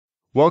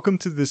Welcome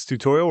to this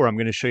tutorial where I'm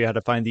going to show you how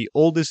to find the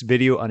oldest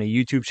video on a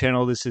YouTube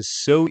channel. This is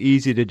so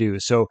easy to do.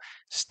 So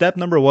step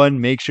number one,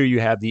 make sure you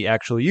have the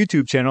actual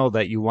YouTube channel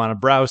that you want to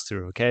browse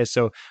through. Okay,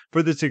 so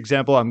for this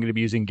example, I'm going to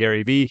be using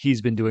Gary Vee.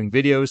 He's been doing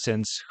videos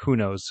since, who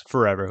knows,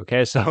 forever.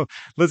 Okay, so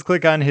let's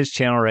click on his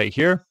channel right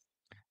here.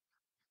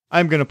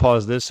 I'm going to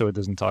pause this so it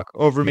doesn't talk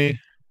over me.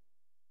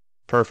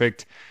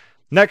 Perfect.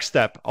 Next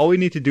step, all we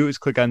need to do is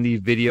click on the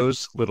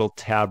videos little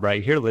tab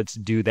right here. Let's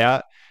do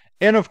that.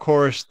 And of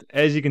course,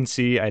 as you can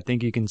see, I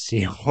think you can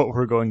see what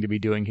we're going to be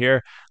doing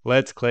here.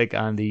 Let's click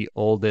on the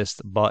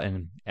oldest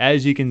button.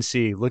 As you can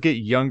see, look at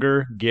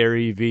younger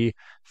Gary Vee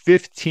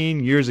 15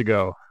 years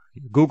ago.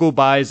 Google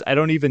buys, I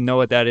don't even know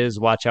what that is.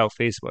 Watch out,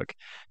 Facebook.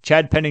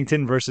 Chad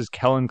Pennington versus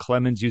Kellen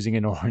Clemens using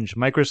an orange.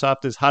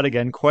 Microsoft is hot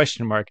again,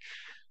 question mark.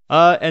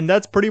 And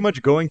that's pretty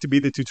much going to be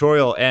the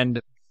tutorial. And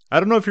I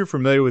don't know if you're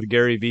familiar with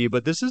Gary Vee,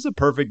 but this is a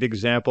perfect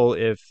example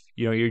if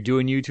you're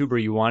doing YouTube or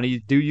you want to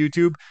do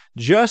YouTube,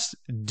 just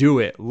do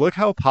it. Look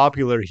how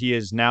popular he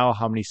is now,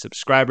 how many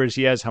subscribers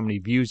he has, how many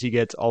views he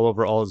gets all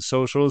over all his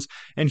socials.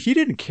 And he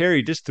didn't care.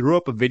 He just threw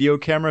up a video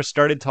camera,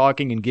 started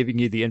talking and giving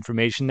you the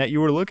information that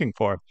you were looking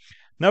for.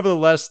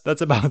 Nevertheless,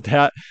 that's about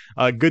that.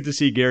 Good to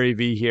see Gary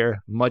Vee here,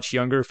 much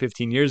younger,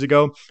 15 years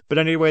ago. But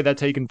anyway, that's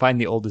how you can find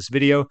the oldest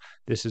video.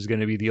 This is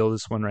going to be the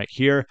oldest one right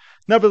here.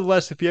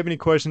 Nevertheless, if you have any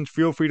questions,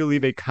 feel free to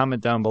leave a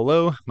comment down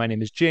below. My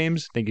name is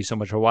James. Thank you so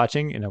much for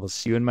watching, and I will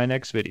see you in my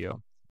next video.